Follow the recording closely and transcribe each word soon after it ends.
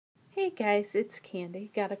guys, it's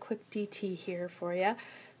Candy. Got a quick DT here for you.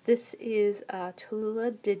 This is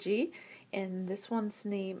Talula Digi, and this one's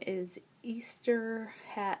name is Easter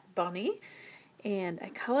Hat Bunny. And I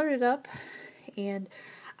colored it up, and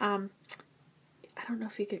I don't know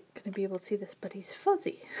if you're going to be able to see this, but he's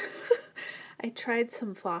fuzzy. I tried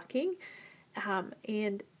some flocking,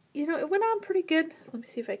 and you know, it went on pretty good. Let me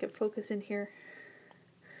see if I can focus in here.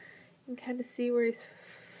 You can kind of see where he's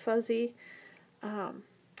fuzzy.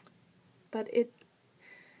 But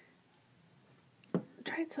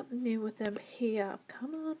tried something new with him. He,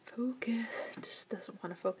 come on, focus. Just doesn't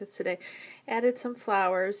want to focus today. Added some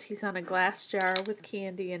flowers. He's on a glass jar with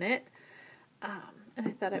candy in it. And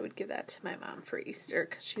I thought I would give that to my mom for Easter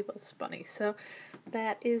because she loves bunnies. So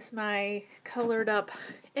that is my colored up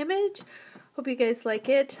image. Hope you guys like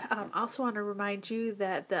it. Also want to remind you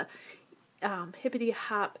that the Hippity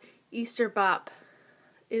Hop Easter Bop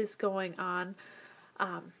is going on.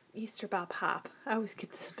 Easter Bop Hop. I always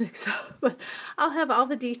get this mixed up, but I'll have all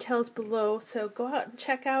the details below, so go out and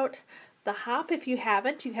check out the hop if you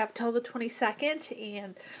haven't. You have till the 22nd,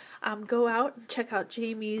 and go out and check out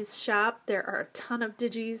Jamie's shop. There are a ton of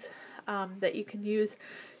digis that you can use.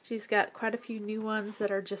 She's got quite a few new ones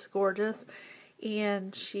that are just gorgeous,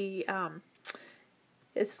 and she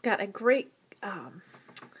it's got a great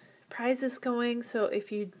prizes going, so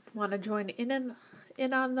if you want to join in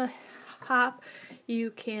on the hop,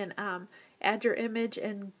 you can add your image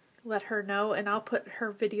and let her know, and I'll put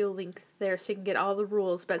her video link there so you can get all the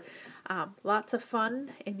rules, but lots of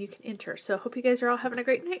fun and you can enter. So hope you guys are all having a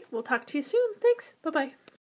great night. We'll talk to you soon. Thanks. Bye-bye.